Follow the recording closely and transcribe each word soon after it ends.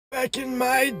Back in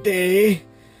my day,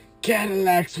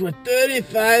 Cadillacs were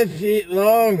 35 feet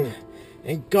long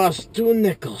and cost 2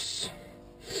 nickels.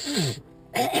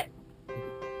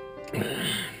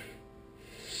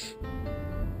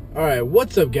 Alright,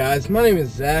 what's up guys? My name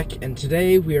is Zach, and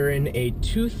today we are in a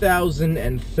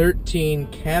 2013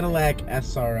 Cadillac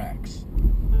SRX.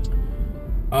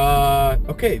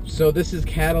 Okay, so this is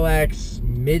Cadillac's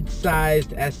mid-sized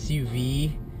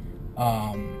SUV.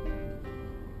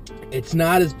 It's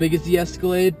not as big as the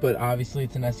Escalade, but obviously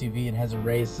it's an SUV. It has a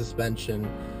raised suspension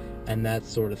and that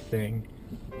sort of thing.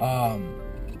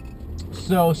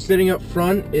 So sitting up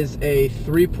front is a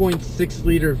 3.6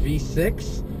 liter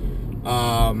V6.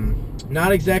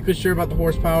 Not exactly sure about the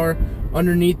horsepower.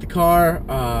 Underneath the car,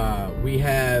 we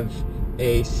have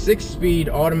a 6-speed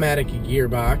automatic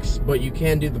gearbox, but you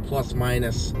can do the plus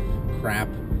minus crap.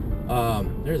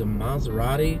 There's a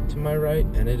Maserati to my right,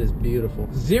 and it is beautiful.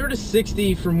 0 to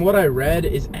 60, from what I read,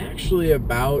 is actually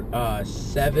about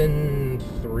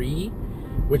 7.3,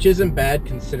 which isn't bad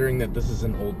considering that this is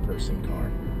an old person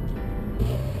car.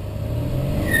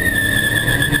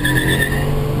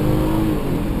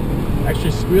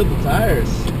 Actually squealed the tires.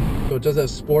 So it does have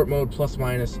sport mode plus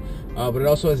minus, but it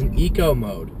also has an eco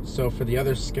mode. So for the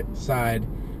other side,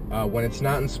 when it's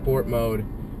not in sport mode,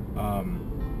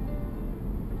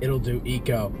 it'll do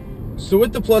eco. So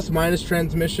with the plus minus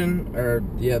transmission, or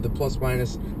yeah, the plus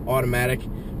minus automatic,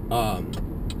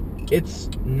 it's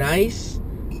nice,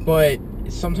 but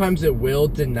sometimes it will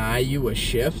deny you a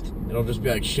shift. It'll just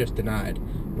be like shift denied.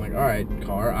 I'm like, all right,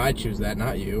 car, I choose that,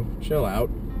 not you. Chill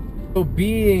out. So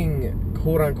being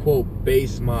quote unquote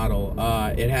base model,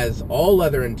 it has all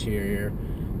leather interior.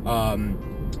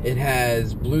 It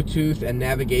has Bluetooth and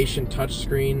navigation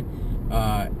touchscreen,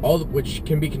 all of which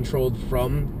can be controlled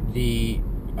from the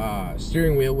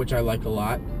steering wheel, which I like a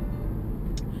lot.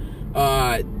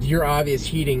 Your obvious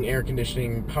heating, air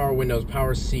conditioning, power windows,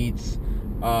 power seats.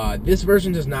 This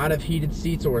version does not have heated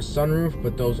seats or a sunroof,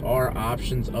 but those are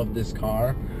options of this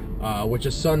car, which a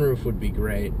sunroof would be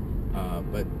great,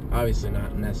 but obviously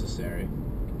not necessary.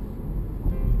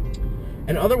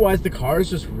 And otherwise, the car is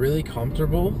just really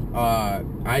comfortable.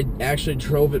 I actually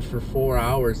drove it for 4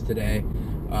 hours today,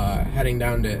 heading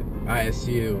down to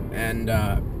ISU, and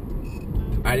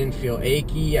I didn't feel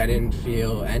achy. I didn't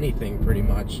feel anything, pretty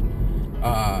much.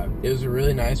 It was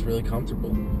really nice, really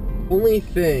comfortable. Only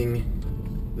thing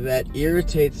that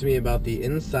irritates me about the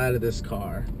inside of this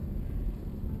car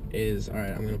is, all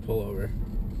right, I'm gonna pull over.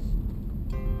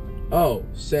 Oh,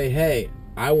 say, hey,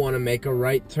 I want to make a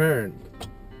right turn.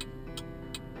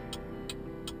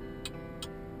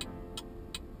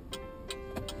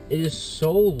 It is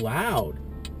so loud.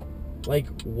 Like,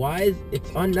 why is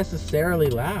it's unnecessarily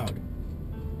loud?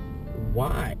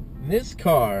 Why? This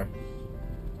car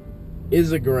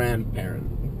is a grandparent.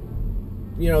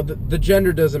 You know, the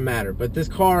gender doesn't matter, but this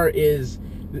car is,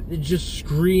 it just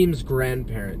screams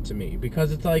grandparent to me,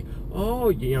 because it's like, oh,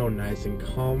 you know, nice and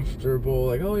comfortable.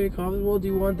 Like, oh, you're comfortable. Do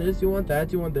you want this? Do you want that?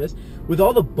 Do you want this? With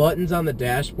all the buttons on the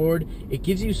dashboard, it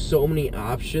gives you so many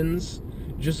options.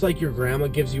 Just like your grandma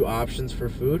gives you options for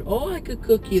food. Oh, I could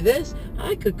cook you this.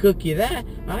 I could cook you that.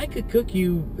 I could cook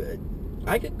you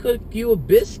a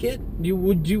biscuit.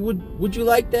 Would you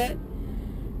like that?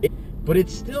 But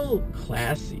it's still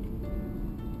classy.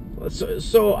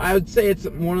 So I would say it's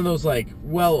one of those like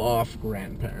well-off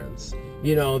grandparents,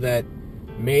 you know, that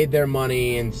made their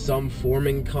money in some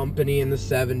forming company in the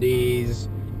 70s.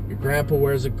 Your grandpa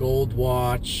wears a gold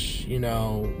watch, you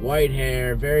know, white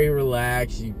hair, very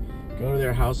relaxed. You go to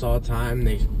their house all the time,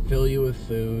 they fill you with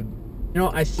food. You know,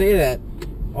 I say that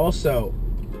also,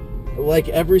 like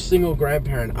every single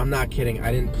grandparent, I'm not kidding,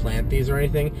 I didn't plant these or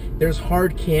anything. There's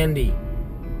hard candy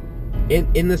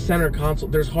in the center console.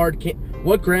 There's hard candy.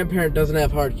 What grandparent doesn't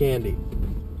have hard candy?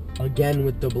 Again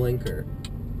with the blinker.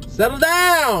 Settle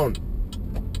down!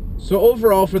 So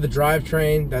overall, for the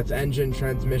drivetrain, that's engine,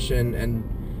 transmission, and,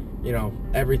 you know,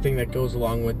 everything that goes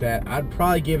along with that, I'd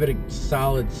probably give it a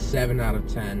solid 7 out of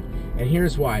 10. And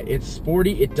here's why. It's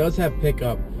sporty, it does have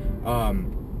pickup,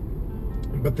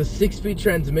 but the 6-speed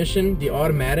transmission, the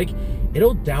automatic,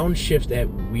 it'll downshift at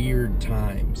weird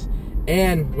times.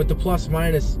 And with the plus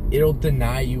minus, it'll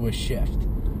deny you a shift.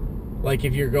 Like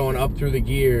if you're going up through the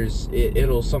gears,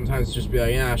 it'll sometimes just be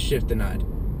like, yeah, shift denied.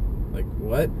 Like,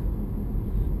 what?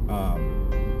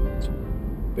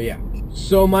 But yeah.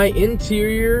 So my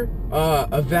interior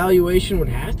evaluation would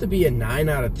have to be a 9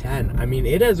 out of 10. I mean,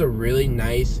 it has a really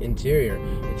nice interior.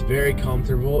 It's very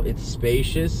comfortable. It's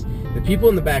spacious. The people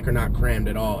in the back are not crammed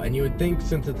at all. And you would think,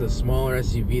 since it's a smaller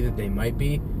SUV, that they might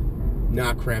be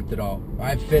not cramped at all.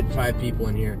 I've fit 5 people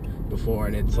in here before,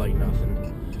 and it's like nothing.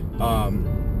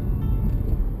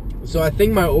 So I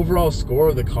think my overall score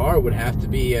of the car would have to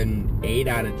be an 8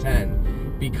 out of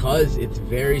 10 because it's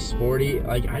very sporty.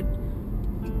 Like I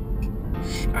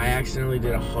accidentally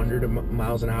did 100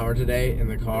 miles an hour today in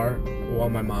the car while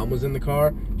my mom was in the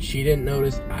car. She didn't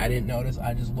notice. I didn't notice.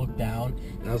 I just looked down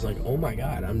and I was like, oh my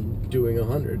God, I'm doing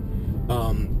 100.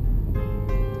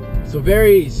 So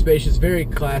very spacious, very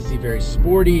classy, very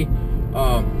sporty.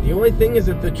 The only thing is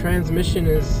that the transmission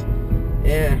is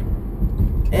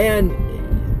and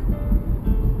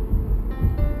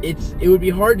it would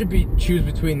be hard to choose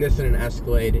between this and an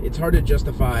Escalade. It's hard to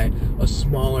justify a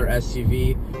smaller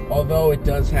SUV, although it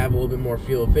does have a little bit more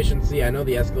fuel efficiency. I know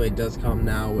the Escalade does come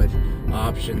now with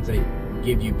options that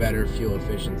give you better fuel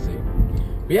efficiency.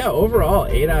 But yeah, overall,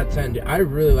 8 out of 10. I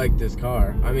really like this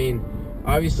car. I mean,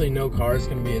 obviously no car is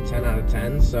going to be a 10 out of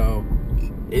 10, so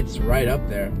it's right up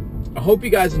there. I hope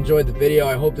you guys enjoyed the video.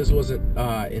 I hope this wasn't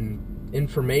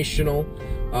informational.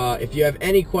 If you have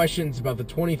any questions about the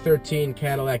 2013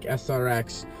 Cadillac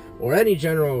SRX or any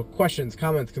general questions,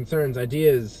 comments, concerns,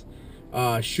 ideas,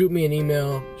 shoot me an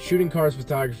email,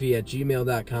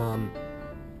 shootingcarsphotography@gmail.com.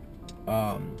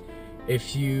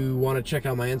 If you want to check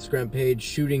out my Instagram page,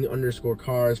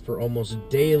 shooting_cars, for almost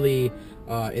daily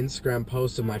Instagram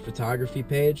posts of my photography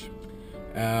page.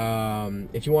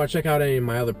 If you want to check out any of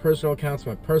my other personal accounts,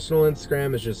 my personal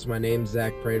Instagram is just my name,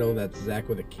 Zach Pradel. That's Zach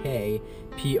with a K,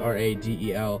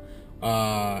 Pradel.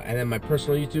 And then my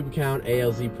personal YouTube account,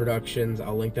 ALZ Productions.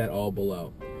 I'll link that all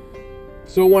below.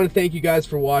 So I want to thank you guys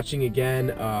for watching again.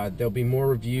 There'll be more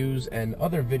reviews and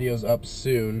other videos up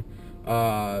soon.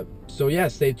 So yeah,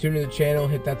 stay tuned to the channel.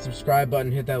 Hit that subscribe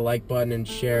button, hit that like button, and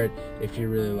share it if you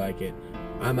really like it.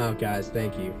 I'm out, guys.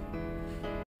 Thank you.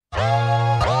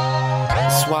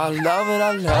 That's why I love it,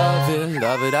 I love it,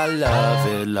 love it, I love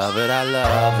it, love it, I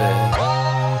love it.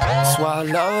 That's why I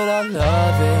love it, I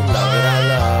love it, love it, I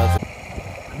love it.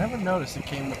 I never noticed it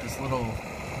came with this little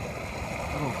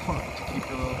hook to keep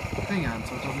your little thing on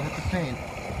so it doesn't hit the paint.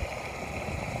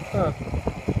 Huh.